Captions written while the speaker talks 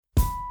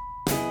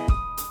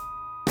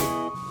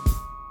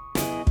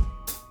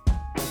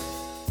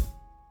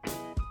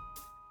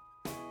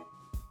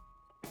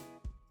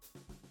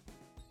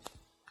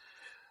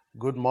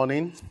Good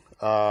morning.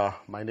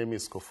 My name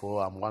is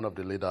Kofo. I'm one of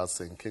the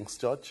leaders in King's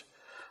Church.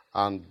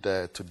 And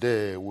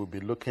today we'll be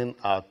looking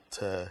at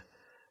a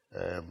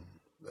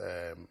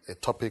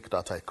topic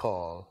that I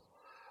call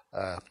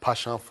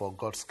Passion for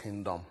God's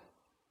Kingdom.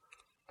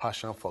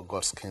 Passion for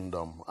God's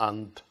Kingdom.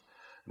 And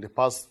in the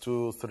past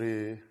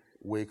 2-3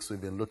 weeks,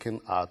 we've been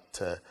looking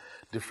at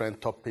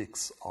different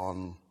topics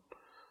on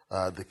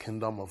the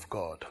kingdom of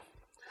God.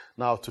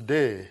 Now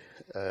today,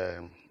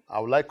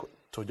 I would like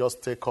to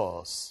just take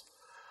us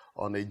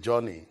on a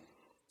journey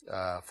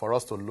for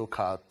us to look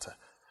at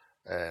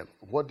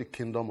what the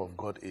kingdom of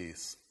God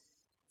is,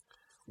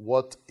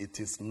 what it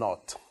is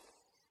not.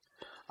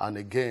 And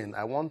again,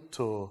 I want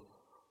to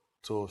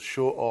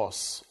show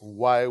us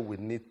why we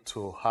need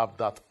to have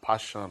that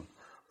passion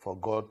for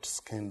God's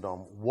kingdom.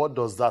 What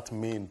does that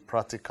mean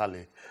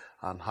practically,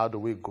 and how do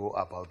we go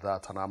about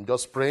that? And I'm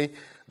just praying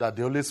that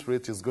the Holy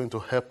Spirit is going to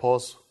help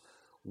us,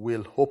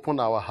 will open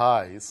our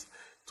eyes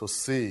to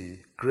see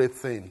great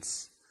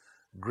things,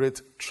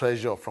 great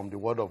treasure from the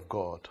Word of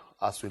God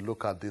as we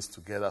look at this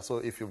together. So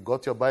if you've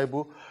got your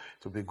Bible,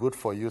 it will be good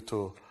for you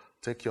to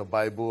take your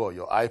Bible or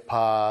your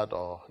iPad,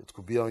 or it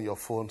could be on your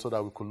phone, so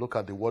that we could look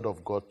at the Word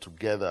of God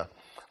together.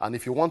 And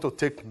if you want to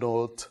take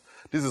note,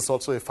 this is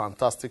also a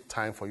fantastic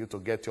time for you to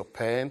get your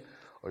pen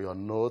or your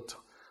note.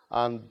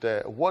 And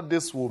what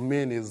this will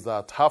mean is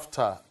that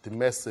after the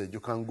message, you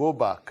can go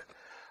back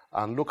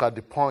and look at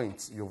the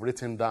points you've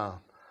written down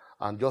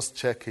and just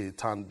check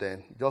it, and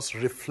then just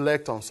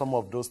reflect on some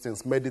of those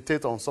things,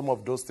 meditate on some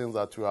of those things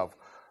that you have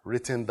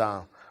written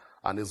down,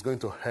 and it's going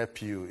to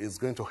help you. It's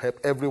going to help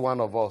every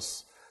one of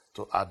us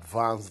to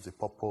advance the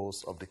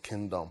purpose of the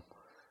kingdom.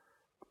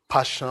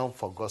 Passion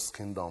for God's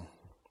kingdom.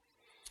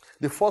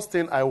 The first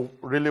thing I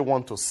really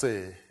want to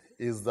say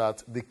is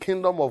that the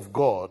kingdom of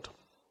God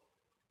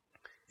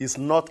is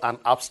not an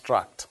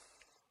abstract.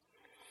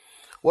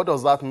 What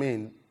does that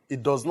mean?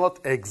 It does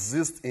not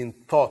exist in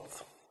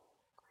thought,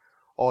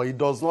 or it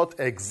does not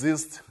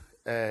exist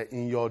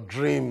in your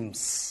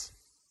dreams,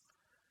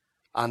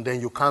 and then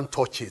you can't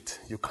touch it.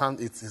 You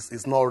can't.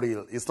 It's not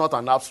real. It's not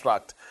an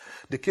abstract.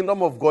 The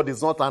kingdom of God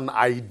is not an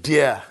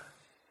idea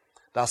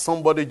that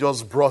somebody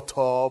just brought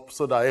up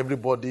so that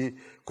everybody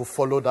could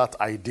follow that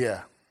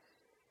idea.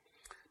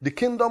 The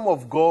kingdom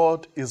of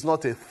God is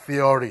not a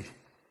theory.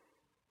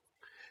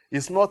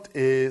 It's not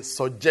a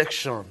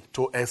suggestion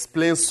to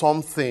explain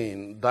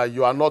something that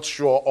you are not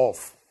sure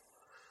of.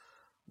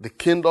 The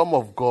kingdom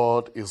of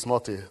God is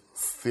not a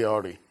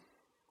theory.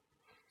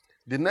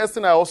 The next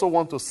thing I also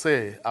want to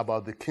say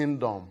about the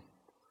kingdom,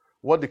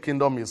 what the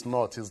kingdom is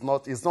not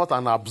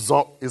an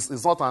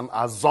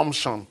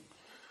assumption.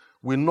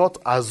 We're not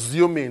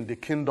assuming the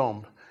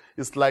kingdom.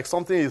 It's like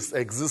something is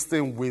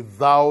existing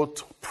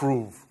without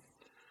proof.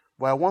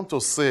 But I want to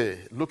say,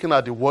 looking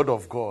at the Word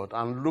of God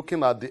and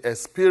looking at the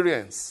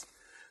experience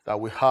that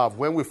we have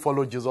when we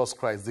follow Jesus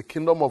Christ, the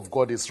kingdom of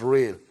God is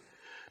real.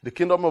 The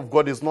kingdom of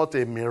God is not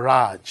a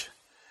mirage.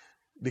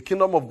 The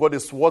kingdom of God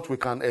is what we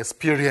can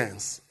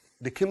experience.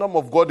 The kingdom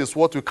of God is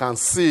what we can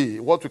see,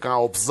 what we can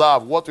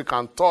observe, what we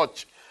can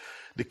touch.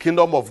 The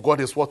kingdom of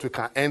God is what we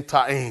can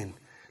enter in.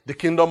 The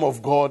kingdom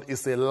of God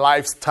is a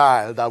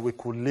lifestyle that we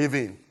could live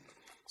in.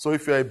 So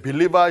if you're a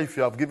believer, if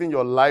you have given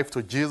your life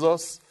to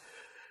Jesus,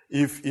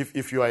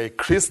 if you are a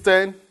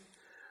Christian,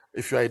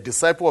 if you are a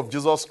disciple of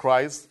Jesus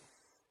Christ,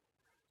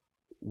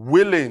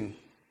 willing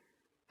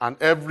and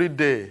every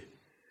day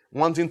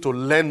wanting to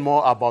learn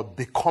more about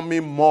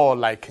becoming more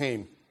like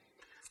Him,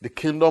 the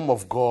kingdom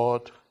of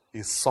God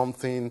is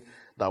something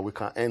that we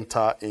can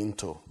enter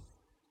into.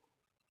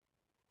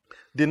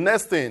 The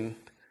next thing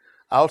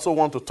I also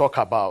want to talk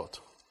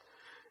about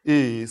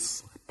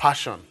is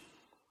passion.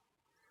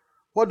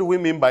 What do we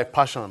mean by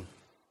passion?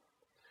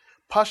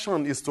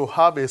 Passion is to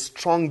have a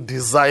strong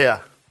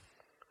desire,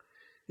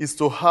 is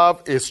to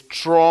have a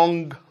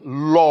strong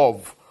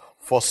love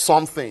for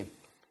something.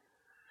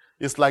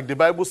 It's like the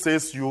Bible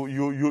says,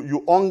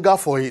 you hunger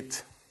for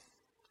it.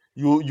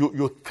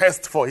 You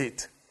thirst for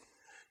it.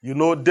 You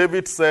know,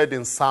 David said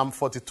in Psalm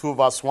 42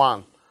 verse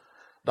 1,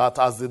 that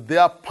as the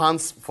deer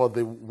pants for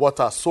the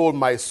water, so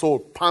my soul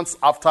pants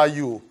after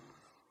you,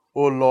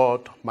 O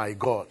Lord my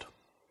God.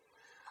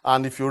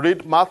 And if you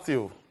read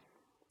Matthew,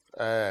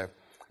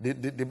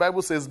 the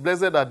Bible says,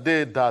 blessed are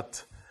they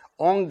that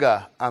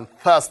hunger and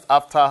thirst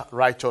after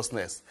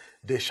righteousness,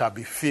 they shall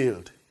be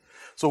filled.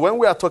 So when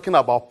we are talking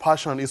about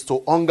passion, it's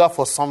to hunger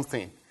for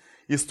something,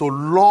 it's to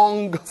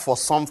long for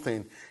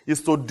something,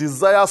 it's to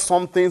desire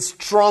something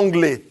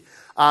strongly,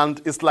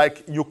 and it's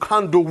like you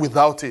can't do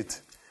without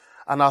it.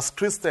 And as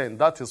Christians,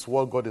 that is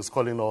what God is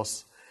calling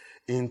us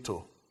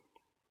into.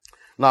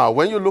 Now,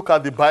 when you look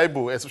at the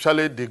Bible,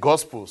 especially the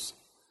Gospels,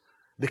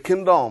 the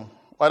kingdom,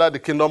 whether the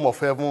kingdom of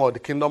heaven or the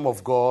kingdom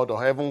of God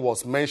or heaven,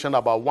 was mentioned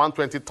about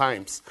 120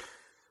 times.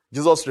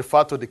 Jesus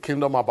referred to the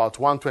kingdom about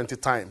 120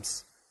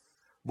 times.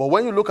 But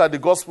when you look at the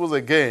Gospels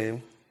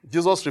again,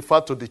 Jesus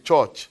referred to the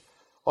church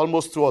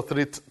almost two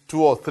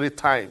or three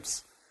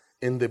times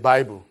in the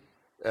Bible,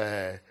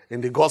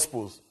 in the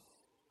Gospels.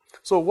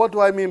 So what do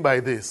I mean by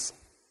this?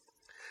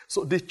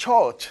 So the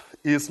church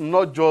is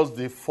not just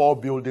the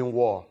four-building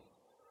wall.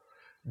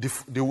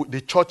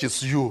 The church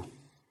is you.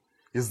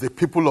 It's the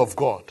people of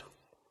God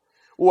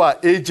who are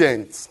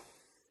agents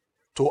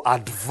to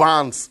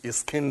advance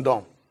his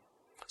kingdom.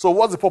 So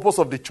what's the purpose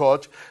of the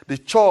church? The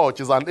church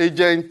is an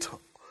agent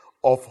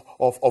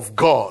of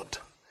God.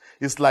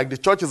 It's like the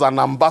church is an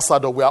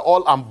ambassador. We are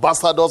all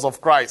ambassadors of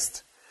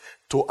Christ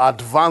to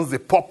advance the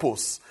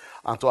purpose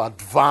and to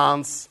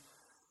advance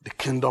the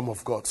kingdom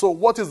of God. So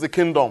what is the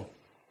kingdom?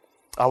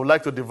 I would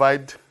like to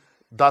divide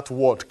that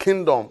word,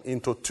 kingdom,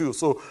 into two.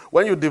 So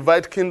when you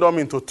divide kingdom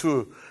into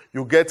two,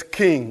 you get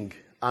king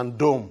and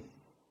dome.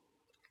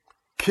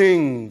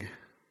 King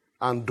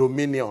and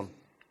dominion.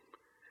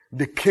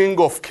 The King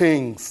of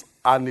Kings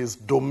and his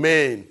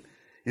domain,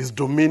 his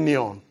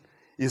dominion,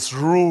 his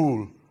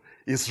rule,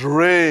 his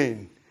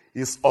reign,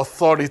 his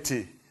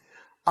authority.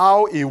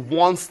 How he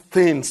wants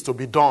things to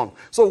be done.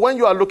 So when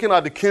you are looking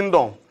at the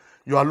kingdom,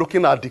 you are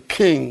looking at the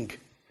King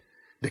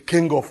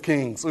of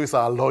Kings, who is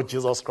our Lord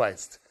Jesus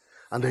Christ.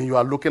 And then you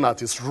are looking at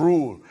his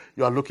rule,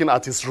 you are looking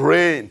at his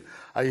reign,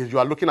 you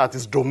are looking at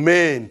his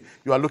domain,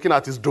 you are looking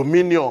at his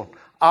dominion,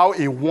 how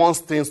he wants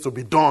things to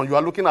be done. You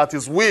are looking at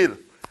his will.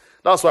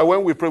 That's why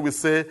when we pray, we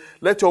say,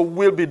 let your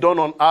will be done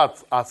on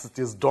earth as it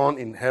is done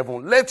in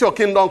heaven. Let your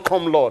kingdom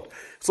come, Lord.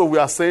 So we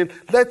are saying,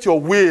 let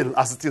your will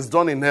as it is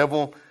done in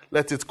heaven,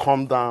 let it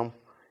come down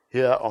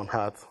here on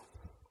earth.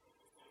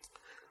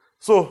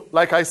 So,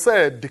 like I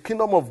said, the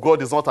kingdom of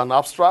God is not an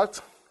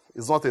abstract.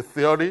 It's not a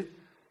theory.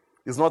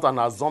 It's not an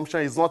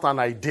assumption. It's not an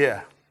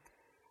idea.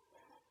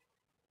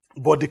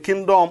 But the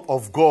kingdom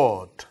of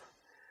God.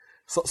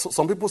 So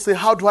some people say,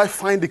 how do I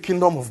find the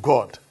kingdom of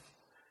God?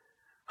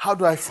 How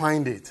do I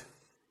find it?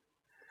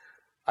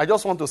 I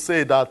just want to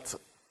say that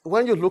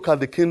when you look at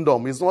the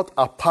kingdom, it's not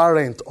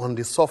apparent on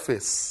the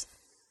surface.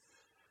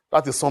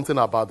 That is something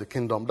about the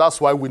kingdom. That's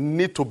why we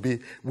need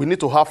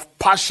to have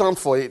passion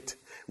for it.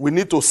 We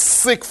need to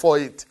seek for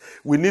it.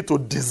 We need to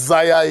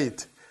desire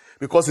it.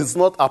 Because it's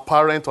not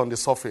apparent on the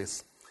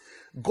surface.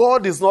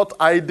 God is not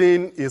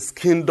hiding his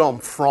kingdom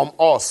from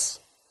us.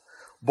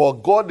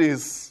 But God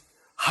is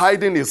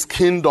hiding his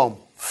kingdom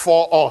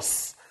for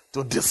us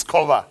to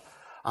discover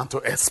and to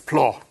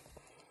explore.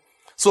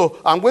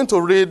 So I'm going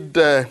to read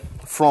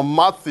from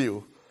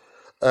Matthew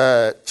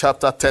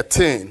chapter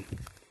 13.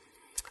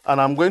 And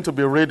I'm going to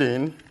be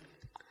reading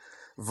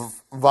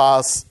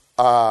verse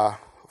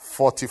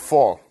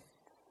 44.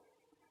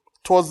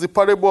 It was the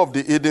parable of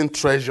the hidden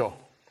treasure.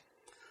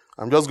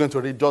 I'm just going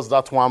to read just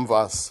that one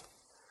verse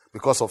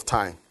because of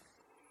time.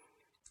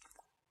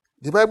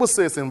 The Bible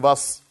says in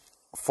verse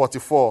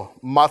 44,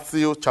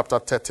 Matthew chapter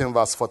 13,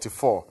 verse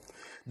 44,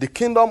 the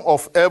kingdom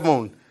of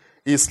heaven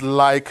is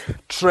like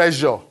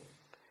treasure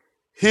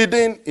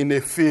hidden in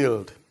a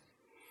field.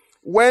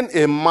 When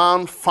a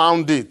man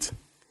found it,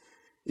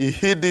 he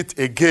hid it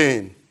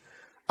again,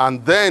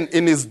 and then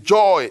in his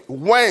joy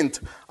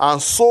went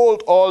and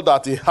sold all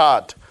that he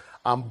had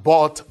and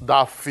bought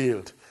that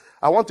field.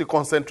 I want to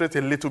concentrate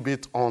a little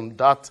bit on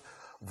that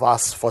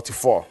verse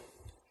 44.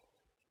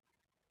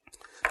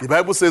 The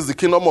Bible says the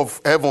kingdom of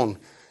heaven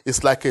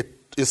is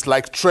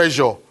like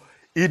treasure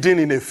hidden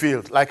in a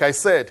field. Like I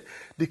said,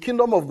 the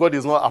kingdom of God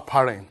is not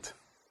apparent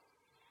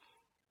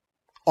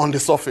on the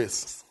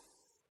surface.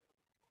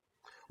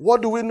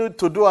 What do we need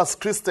to do as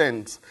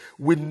Christians?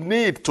 We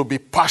need to be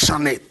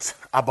passionate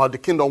about the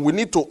kingdom. We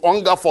need to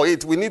hunger for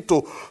it. We need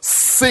to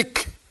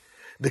seek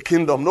the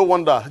kingdom. No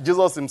wonder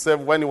Jesus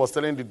himself, when he was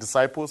telling the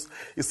disciples,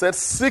 he said,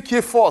 seek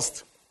ye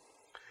first.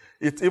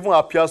 It even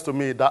appears to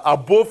me that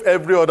above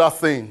every other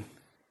thing,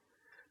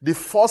 the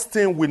first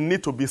thing we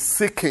need to be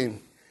seeking,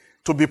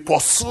 to be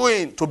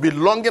pursuing, to be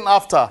longing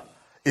after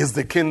is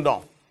the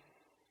kingdom.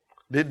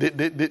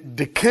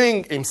 The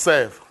king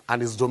himself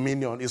and his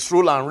dominion, his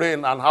rule and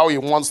reign, and how he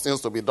wants things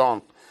to be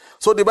done.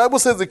 So the Bible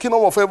says the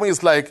kingdom of heaven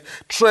is like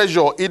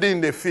treasure hidden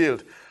in the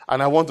field.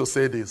 And I want to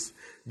say this.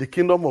 The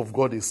kingdom of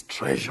God is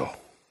treasure.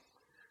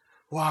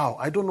 Wow,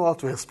 I don't know how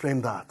to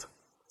explain that.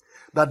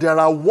 That there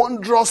are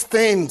wondrous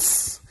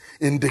things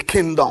in the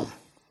kingdom.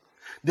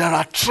 There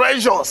are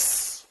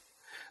treasures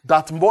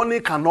that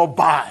money cannot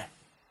buy.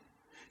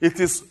 It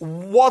is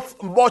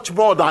worth much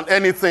more than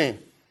anything.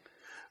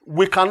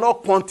 We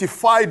cannot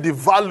quantify the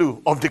value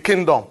of the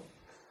kingdom.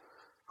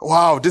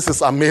 Wow, this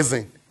is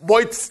amazing.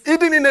 But it's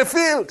hidden in a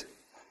field.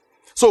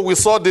 So we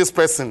saw this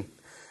person.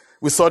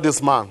 We saw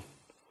this man.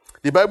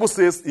 The Bible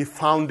says he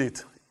found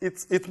it.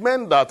 It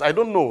meant that, I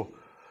don't know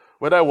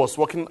whether he was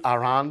walking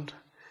around,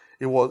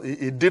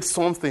 he did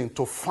something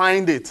to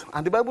find it.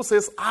 And the Bible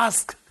says,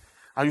 ask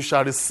and you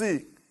shall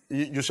receive.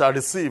 You shall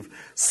receive.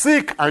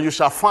 Seek and you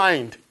shall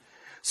find.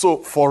 So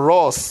for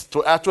us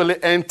to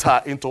actually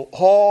enter into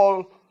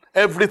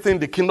everything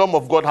the kingdom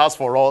of God has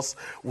for us,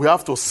 we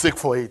have to seek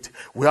for it.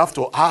 We have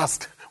to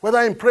ask,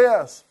 whether in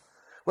prayers,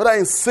 whether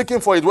in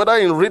seeking for it, whether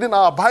in reading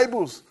our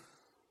Bibles.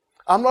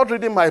 I'm not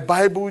reading my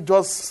Bible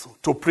just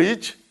to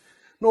preach.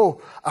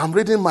 No, I'm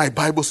reading my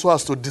Bible so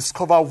as to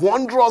discover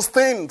wondrous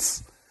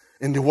things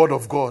in the Word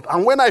of God.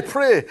 And when I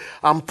pray,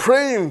 I'm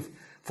praying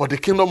for the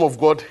kingdom of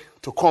God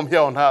to come here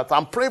on earth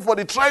and pray for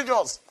the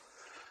treasures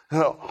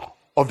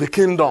of the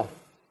kingdom.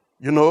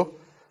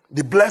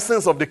 The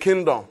blessings of the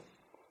kingdom.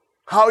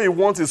 How he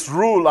wants his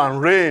rule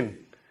and reign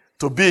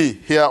to be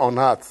here on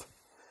earth.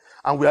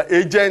 And we are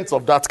agents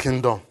of that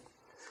kingdom.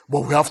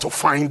 But we have to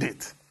find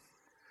it.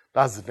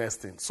 That's the next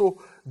thing.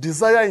 So,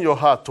 desire in your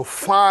heart to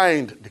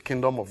find the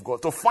kingdom of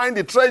God, to find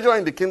the treasure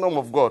in the kingdom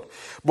of God.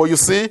 But you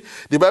see,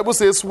 the Bible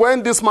says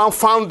when this man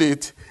found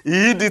it, he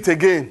hid it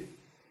again.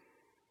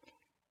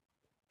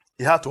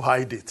 He had to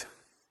hide it.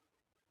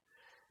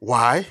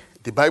 Why?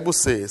 The Bible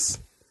says,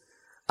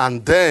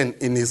 and then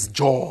in his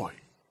joy.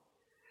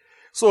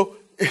 So,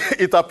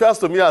 it appears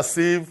to me as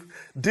if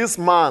this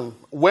man,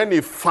 when he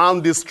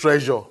found this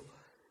treasure,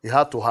 he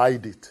had to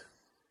hide it.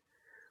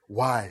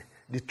 Why?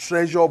 The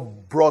treasure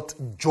brought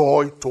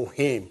joy to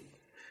him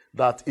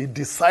that he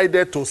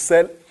decided to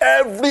sell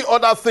every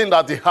other thing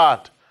that he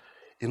had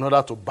in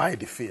order to buy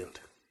the field.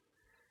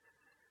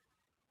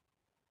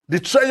 The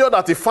treasure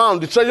that he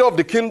found, the treasure of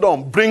the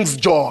kingdom, brings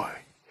joy,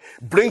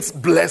 brings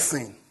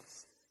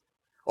blessings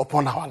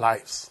upon our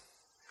lives.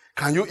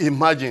 Can you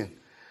imagine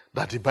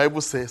that the Bible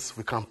says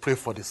we can pray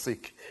for the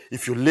sick?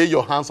 If you lay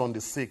your hands on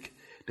the sick,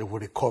 they will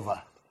recover.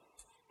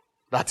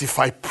 That if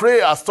I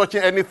pray as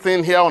touching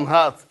anything here on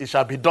earth, it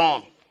shall be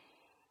done.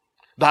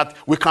 That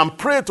we can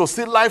pray to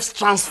see lives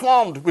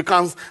transformed. We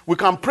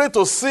can pray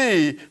to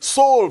see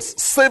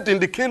souls saved in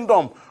the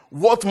kingdom.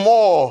 What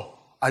more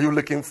are you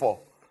looking for?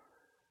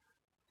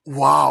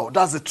 Wow,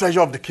 that's the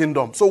treasure of the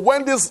kingdom. So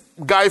when this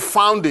guy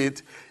found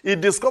it, he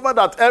discovered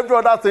that every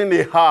other thing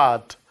he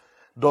had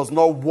does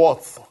not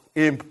worth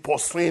him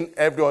pursuing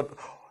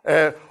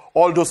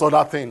all those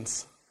other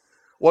things.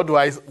 What do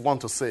I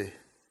want to say?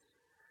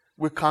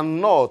 We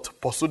cannot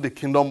pursue the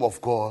kingdom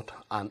of God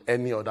and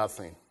any other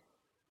thing.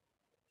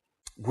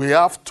 We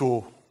have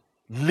to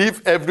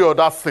leave every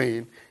other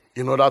thing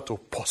in order to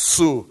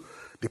pursue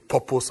the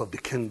purpose of the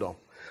kingdom.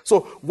 So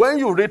when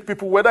you read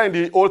people, whether in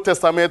the Old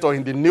Testament or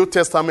in the New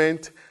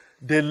Testament,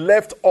 they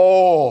left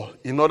all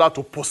in order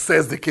to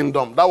possess the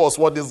kingdom. That was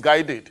what this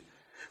guy did.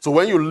 So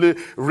when you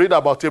read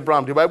about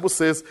Abraham, the Bible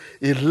says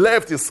he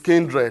left his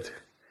kindred.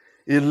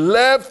 He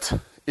left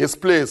his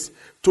place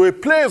to a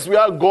place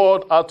where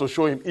God had to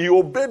show him. He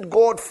obeyed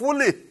God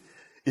fully.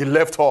 He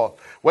left all.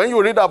 When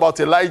you read about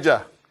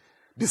Elijah,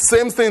 the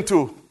same thing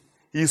too.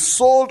 He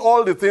sold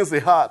all the things he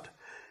had.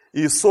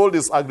 He sold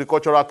his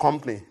agricultural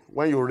company,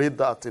 when you read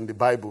that in the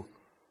Bible,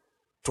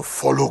 to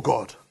follow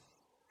God.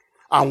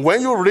 And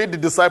when you read the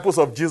disciples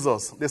of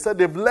Jesus, they said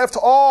they've left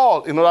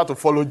all in order to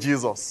follow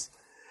Jesus.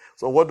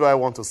 So what do I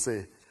want to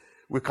say?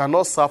 We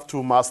cannot serve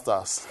two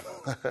masters.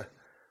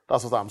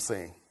 That's what I'm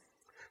saying.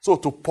 So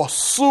to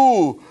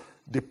pursue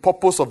the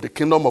purpose of the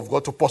kingdom of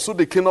God, to pursue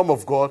the kingdom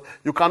of God,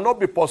 you cannot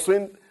be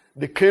pursuing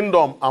the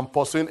kingdom and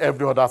pursuing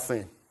every other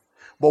thing.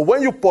 But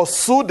when you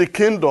pursue the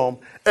kingdom,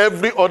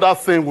 every other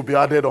thing will be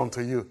added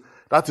unto you.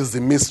 That is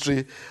the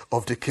mystery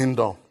of the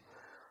kingdom.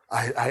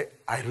 I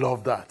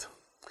love that.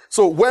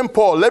 So when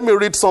Paul, let me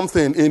read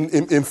something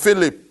in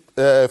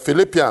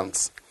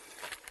Philippians.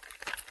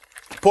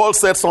 Paul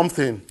said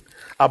something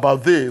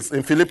about this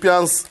in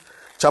Philippians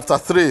chapter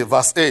 3,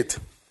 verse 8.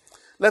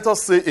 Let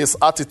us see his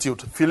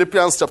attitude.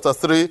 Philippians chapter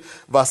 3,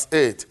 verse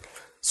 8.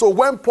 So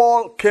when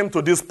Paul came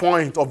to this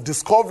point of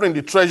discovering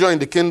the treasure in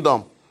the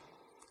kingdom,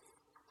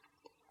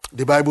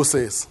 the Bible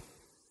says,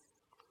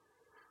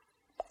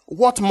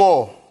 what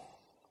more?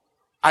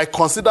 I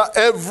consider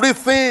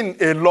everything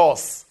a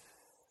loss.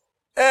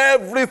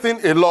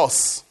 Everything a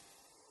loss.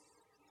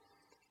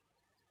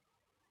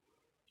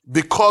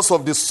 Because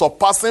of the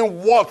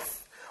surpassing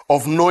worth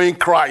of knowing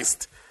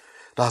Christ.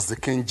 That's the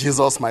King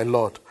Jesus, my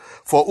Lord.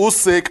 For whose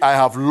sake I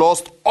have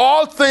lost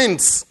all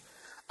things.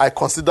 I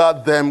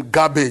consider them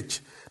garbage,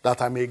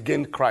 that I may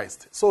gain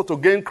Christ. So to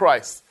gain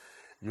Christ,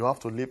 you have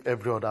to leave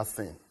every other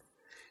thing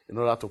in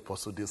order to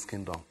pursue this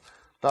kingdom.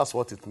 That's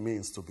what it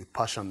means to be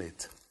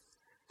passionate,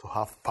 to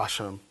have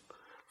passion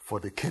for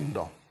the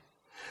kingdom.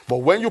 But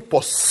when you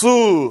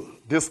pursue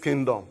this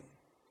kingdom,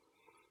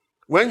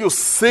 when you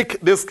seek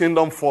this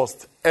kingdom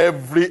first,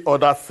 every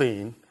other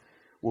thing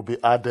will be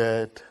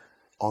added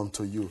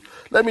unto you.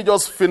 Let me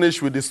just finish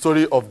with the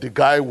story of the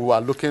guy we are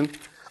looking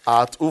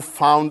at who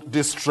found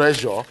this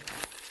treasure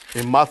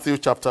in Matthew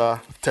chapter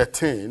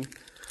 13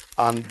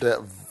 and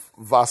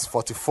verse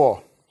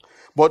 44.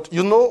 But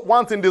you know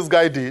one thing this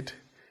guy did?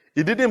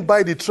 He didn't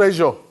buy the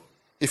treasure.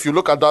 If you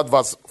look at that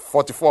verse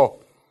 44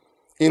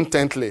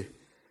 intently.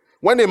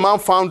 When a man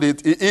found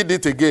it, he hid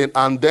it again,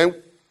 and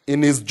then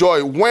in his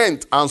joy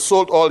went and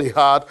sold all he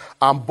had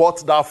and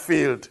bought that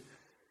field.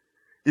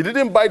 He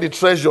didn't buy the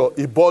treasure,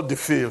 he bought the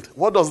field.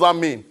 What does that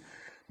mean?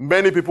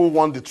 Many people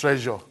want the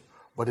treasure,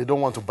 but they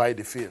don't want to buy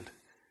the field.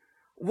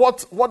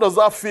 What does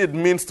that field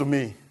mean to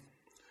me?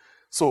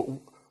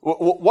 So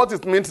what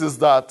it means is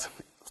that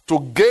to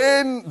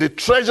gain the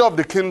treasure of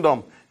the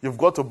kingdom, you've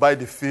got to buy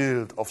the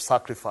field of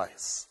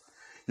sacrifice.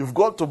 You've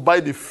got to buy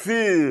the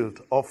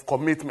field of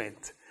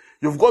commitment.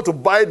 You've got to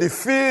buy the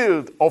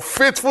field of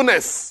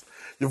faithfulness.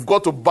 You've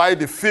got to buy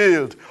the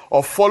field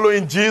of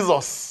following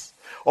Jesus,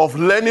 of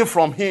learning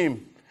from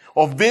him,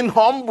 of being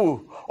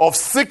humble, of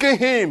seeking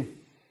him.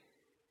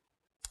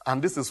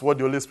 And this is what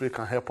the Holy Spirit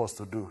can help us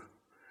to do.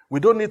 We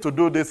don't need to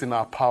do this in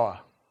our power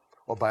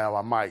or by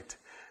our might.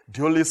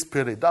 The Holy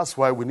Spirit, that's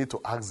why we need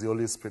to ask the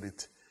Holy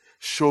Spirit,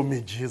 show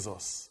me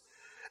Jesus,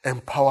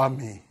 empower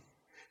me,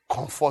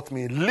 comfort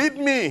me, lead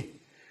me,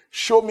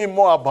 show me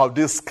more about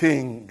this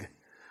King.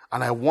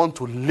 And I want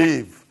to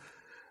live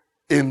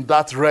in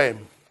that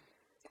realm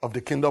of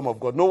the kingdom of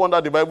God. No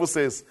wonder the Bible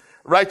says,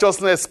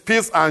 righteousness,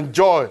 peace, and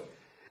joy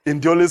in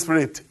the Holy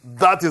Spirit.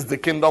 That is the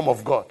kingdom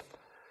of God.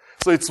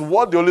 So it's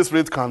what the Holy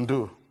Spirit can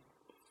do.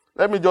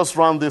 Let me just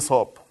round this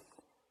up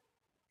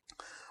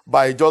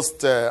by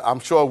I'm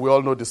sure we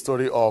all know the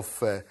story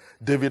of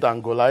David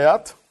and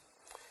Goliath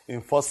in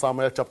 1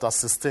 Samuel chapter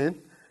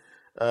 16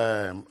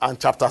 and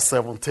chapter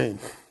 17.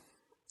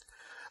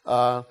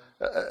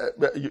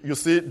 You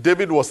see,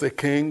 David was a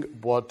king,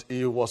 but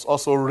he was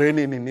also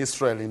reigning in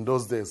Israel in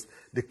those days,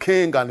 the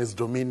king and his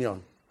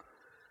dominion.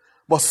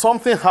 But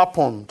something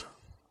happened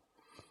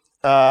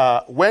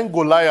when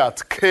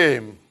Goliath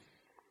came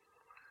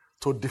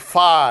to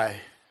defy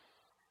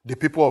the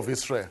people of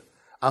Israel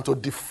and to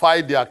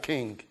defy their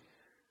king.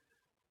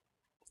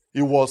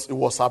 He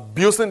was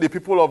abusing the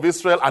people of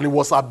Israel, and he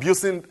was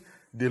abusing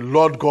the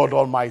Lord God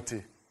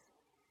Almighty.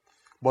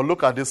 But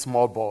look at this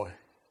small boy.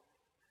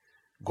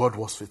 God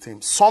was with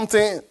him.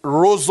 Something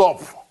rose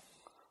up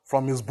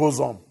from his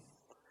bosom.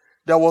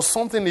 There was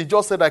something he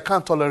just said, I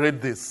can't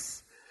tolerate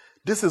this.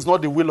 This is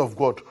not the will of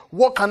God.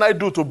 What can I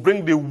do to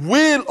bring the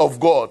will of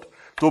God,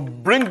 to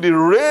bring the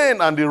reign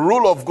and the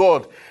rule of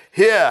God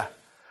here?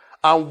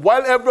 And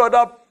while every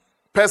other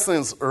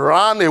persons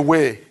ran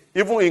away,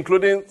 even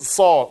including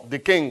Saul, the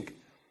king,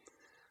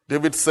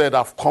 David said,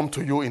 I've come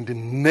to you in the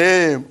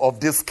name of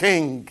this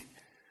king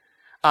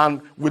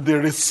and with the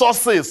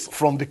resources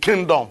from the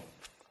kingdom.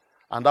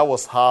 And that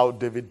was how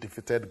David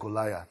defeated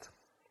Goliath.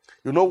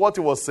 You know what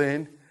he was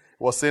saying?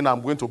 He was saying,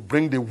 I'm going to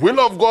bring the will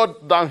of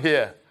God down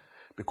here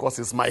because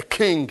it's my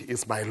king,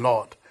 it's my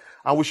Lord.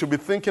 And we should be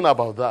thinking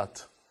about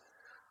that.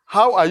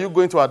 How are you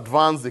going to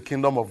advance the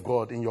kingdom of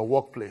God in your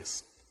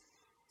workplace,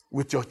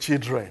 with your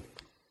children,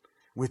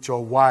 with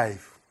your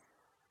wife,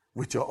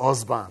 with your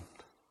husband,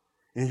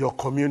 in your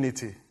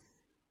community?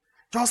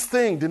 Just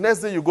think, the next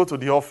day you go to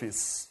the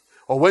office,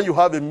 or when you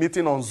have a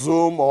meeting on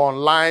Zoom or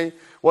online,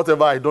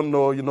 whatever, I don't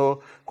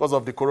know, because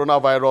of the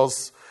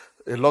coronavirus,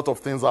 a lot of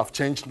things have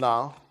changed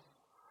now.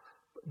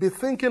 Be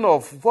thinking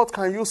of what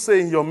can you say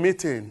in your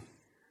meeting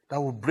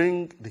that will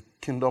bring the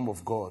kingdom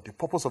of God, the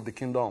purpose of the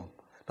kingdom,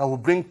 that will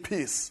bring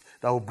peace,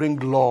 that will bring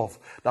love,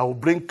 that will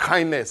bring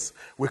kindness.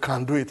 We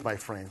can do it, my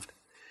friend.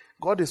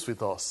 God is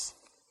with us.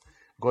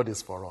 God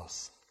is for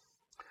us.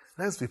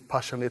 Let's be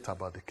passionate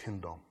about the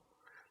kingdom.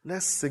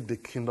 Let's seek the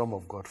kingdom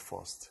of God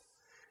first.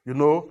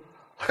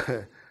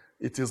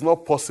 It is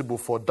not possible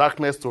for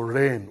darkness to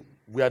reign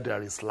where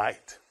there is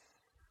light.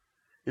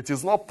 It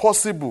is not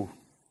possible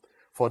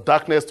for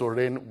darkness to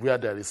reign where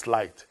there is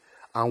light.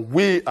 And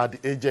we are the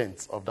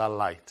agents of that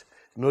light.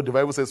 The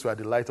Bible says we are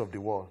the light of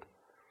the world.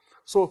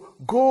 So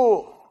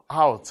go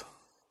out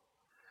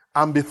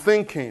and be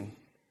thinking,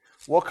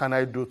 what can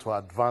I do to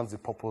advance the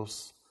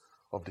purpose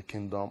of the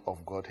kingdom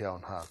of God here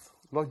on earth?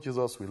 Lord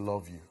Jesus, we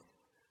love you.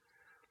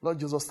 Lord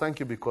Jesus, thank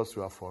you because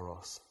you are for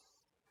us.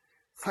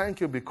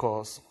 Thank you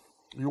because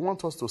you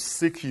want us to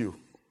seek you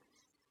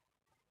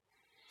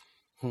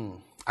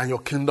and your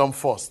kingdom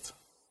first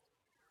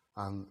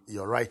and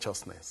your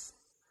righteousness.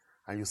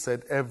 And you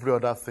said every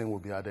other thing will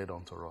be added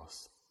unto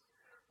us.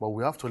 But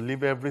we have to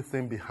leave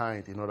everything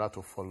behind in order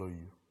to follow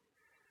you.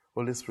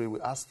 Holy Spirit,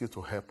 we ask you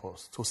to help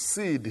us to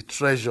see the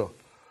treasure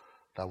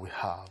that we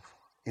have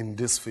in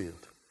this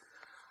field.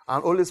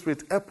 And Holy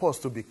Spirit, help us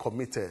to be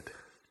committed.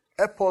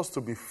 Help us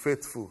to be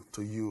faithful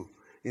to you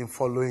in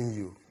following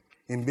you,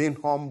 in being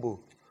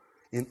humble,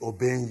 in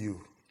obeying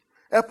you.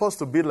 Help us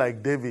to be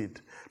like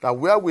David, that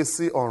where we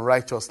see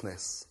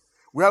unrighteousness,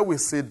 where we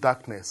see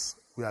darkness,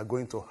 we are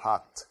going to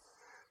act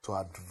to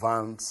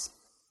advance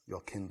your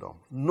kingdom.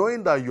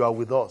 Knowing that you are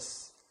with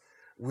us,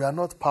 we are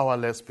not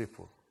powerless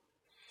people.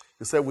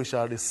 You said we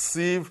shall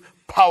receive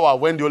power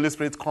when the Holy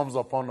Spirit comes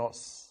upon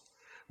us.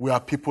 We are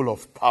people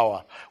of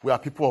power. We are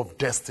people of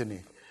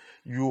destiny.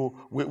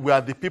 We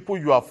are the people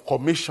you have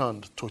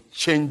commissioned to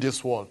change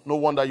this world. No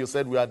wonder you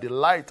said we are the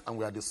light and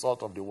we are the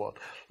salt of the world.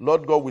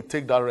 Lord God, we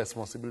take that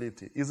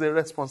responsibility. It's a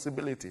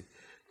responsibility.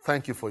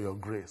 Thank you for your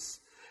grace.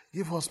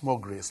 Give us more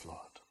grace, Lord.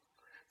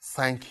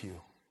 Thank you.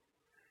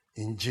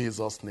 In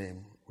Jesus'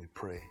 name we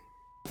pray.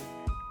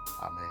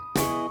 Amen.